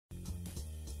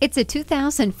It's a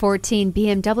 2014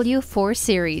 BMW 4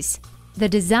 Series. The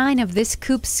design of this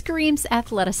coupe screams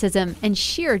athleticism and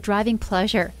sheer driving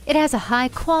pleasure. It has a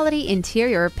high-quality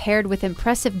interior paired with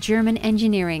impressive German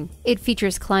engineering. It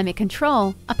features climate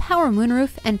control, a power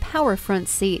moonroof, and power front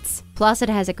seats. Plus, it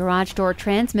has a garage door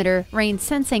transmitter,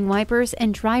 rain-sensing wipers,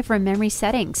 and driver memory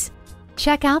settings.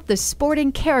 Check out the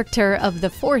sporting character of the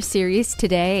 4 Series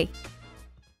today.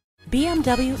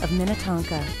 BMW of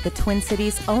Minnetonka, the Twin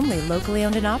Cities' only locally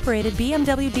owned and operated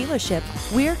BMW dealership.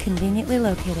 We're conveniently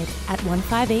located at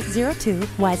 15802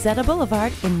 Wayzata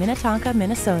Boulevard in Minnetonka,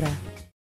 Minnesota.